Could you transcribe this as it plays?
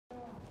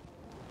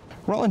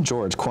Roland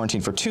George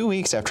quarantined for 2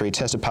 weeks after he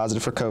tested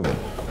positive for COVID.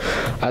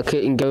 I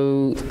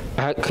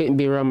couldn't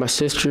be around my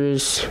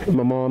sisters,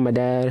 my mom, my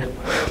dad,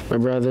 my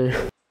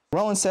brother.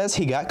 Roland says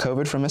he got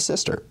COVID from his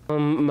sister.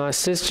 My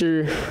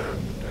sister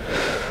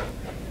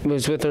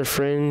was with her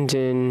friends,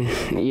 and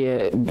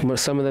yeah,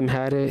 some of them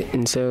had it,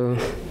 and so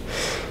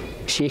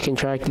she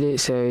contracted it,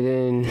 so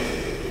then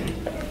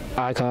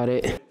I caught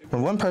it.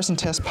 When one person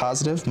tests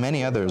positive,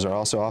 many others are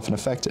also often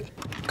affected.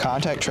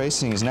 Contact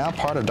tracing is now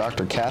part of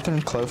Dr.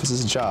 Catherine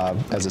Clofus's job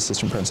as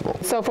assistant principal.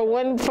 So for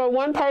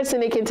one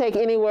person, it can take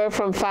anywhere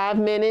from 5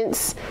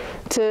 minutes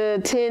to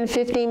 10,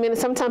 15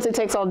 minutes. Sometimes it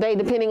takes all day,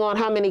 depending on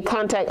how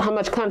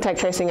much contact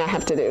tracing I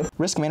have to do.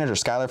 Risk manager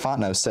Skylar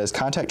Fontenot says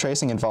contact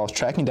tracing involves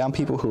tracking down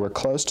people who are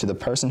close to the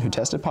person who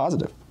tested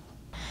positive.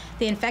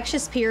 The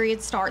infectious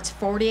period starts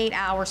 48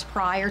 hours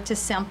prior to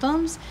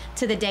symptoms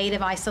to the date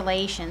of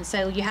isolation.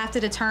 So you have to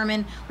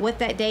determine what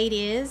that date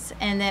is,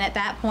 and then at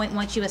that point,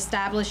 once you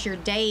establish your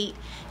date,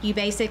 you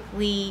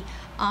basically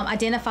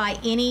identify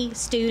any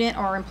student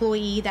or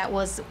employee that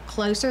was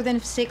closer than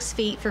 6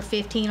 feet for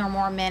 15 or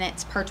more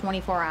minutes per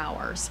 24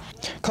 hours.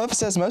 Clofus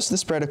says most of the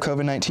spread of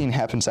COVID-19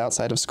 happens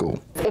outside of school.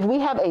 If we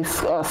have a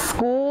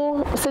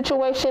school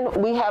situation,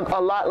 we have a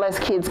lot less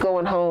kids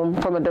going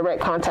home from a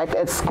direct contact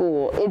at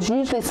school. It's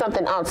usually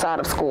something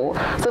outside of school.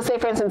 So say,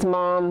 for instance,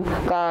 mom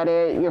got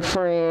it, your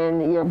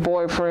friend, your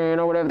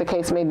boyfriend, or whatever the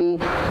case may be.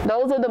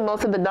 Those are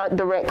most of the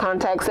direct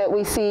contacts that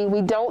we see.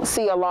 We don't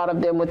see a lot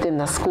of them within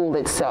the school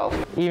itself.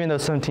 Even though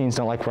some teens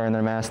don't like wearing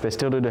their masks, they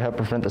still do to help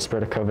prevent the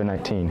spread of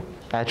COVID-19.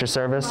 At your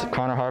service,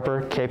 Conner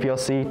Harper,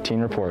 KPLC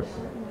Teen Report.